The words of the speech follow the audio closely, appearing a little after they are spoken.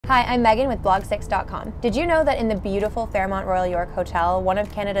Hi, I'm Megan with blog6.com. Did you know that in the beautiful Fairmont Royal York Hotel, one of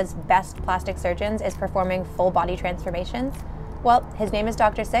Canada's best plastic surgeons is performing full body transformations? Well, his name is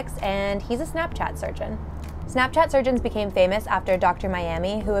Dr. Six, and he's a Snapchat surgeon. Snapchat surgeons became famous after Dr.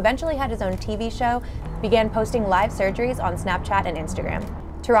 Miami, who eventually had his own TV show, began posting live surgeries on Snapchat and Instagram.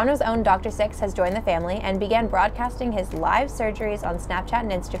 Toronto's own Dr. Six has joined the family and began broadcasting his live surgeries on Snapchat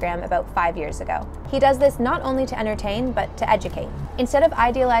and Instagram about 5 years ago. He does this not only to entertain, but to educate. Instead of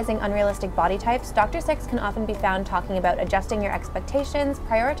idealizing unrealistic body types, Dr. Six can often be found talking about adjusting your expectations,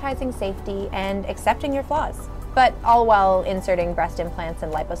 prioritizing safety, and accepting your flaws. But all while inserting breast implants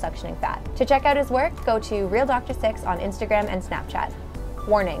and liposuctioning fat. To check out his work, go to Real Dr. Six on Instagram and Snapchat.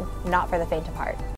 Warning, not for the faint of heart.